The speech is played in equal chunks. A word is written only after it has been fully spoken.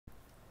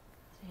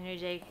Henry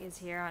Jake is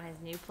here on his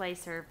new play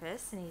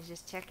surface, and he's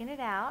just checking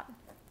it out,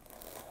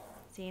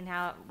 seeing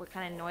what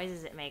kind of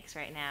noises it makes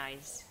right now.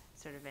 He's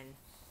sort of been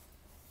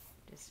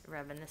just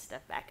rubbing this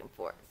stuff back and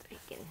forth so he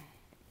can.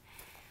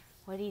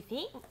 What do you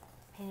think,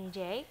 Henry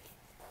Jake?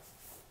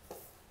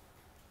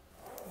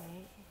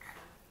 Right.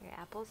 Your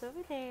apple's over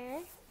there.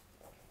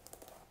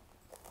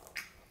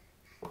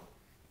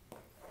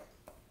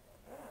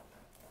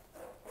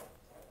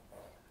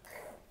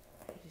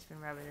 I've just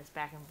been rubbing this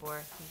back and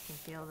forth. You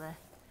can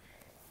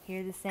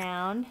hear the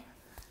sound.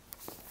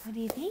 What do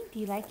you think? Do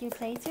you like your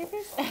play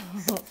surface?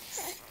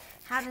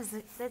 How does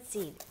it, let's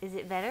see, is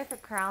it better for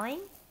crawling?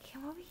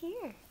 Come over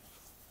here.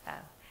 Oh.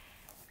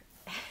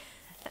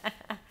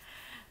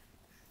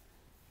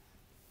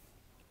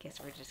 Guess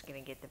we're just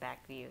gonna get the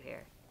back view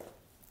here.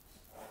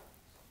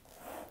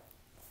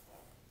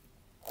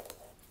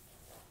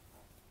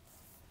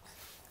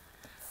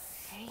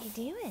 How are you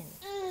doing?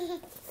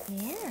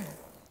 Yeah.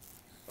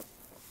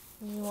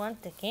 You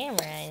want the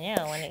camera, I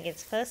know, when it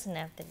gets close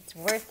enough that it's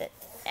worth it.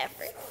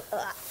 Effort.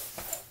 Ugh.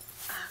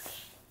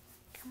 Okay.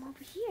 Come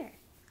over here.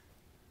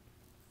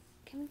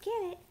 Come and get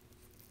it.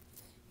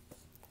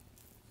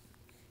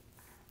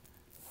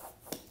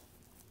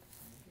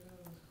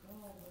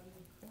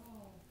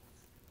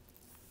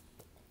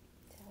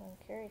 So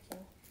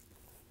encouraging.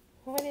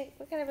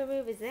 What kind of a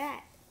move is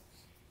that?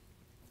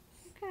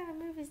 What kind of a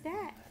move is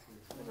that?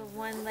 A little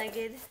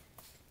one-legged,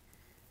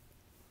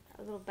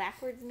 a little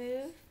backwards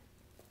move.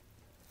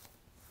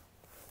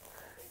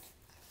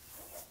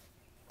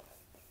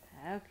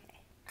 Okay.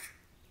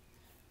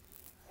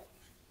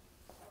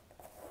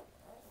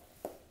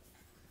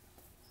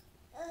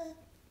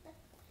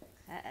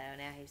 Uh-oh,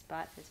 now he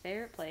spots his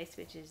favorite place,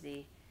 which is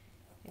the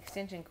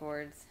extension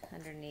cords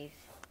underneath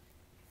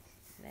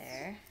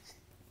there.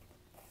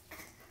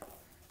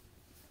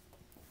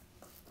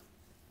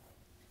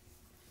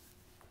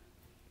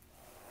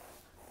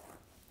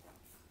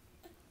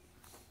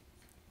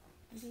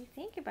 What do you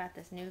think about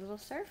this new little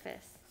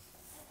surface?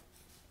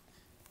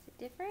 Is it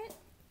different?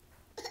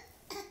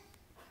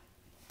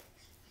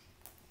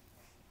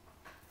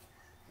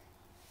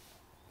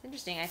 It's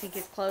interesting. I think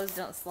his clothes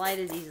don't slide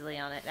as easily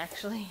on it,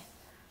 actually.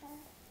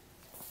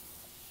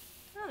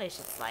 Oh, they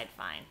should slide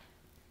fine.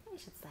 They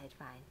should slide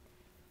fine.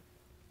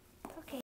 Okay.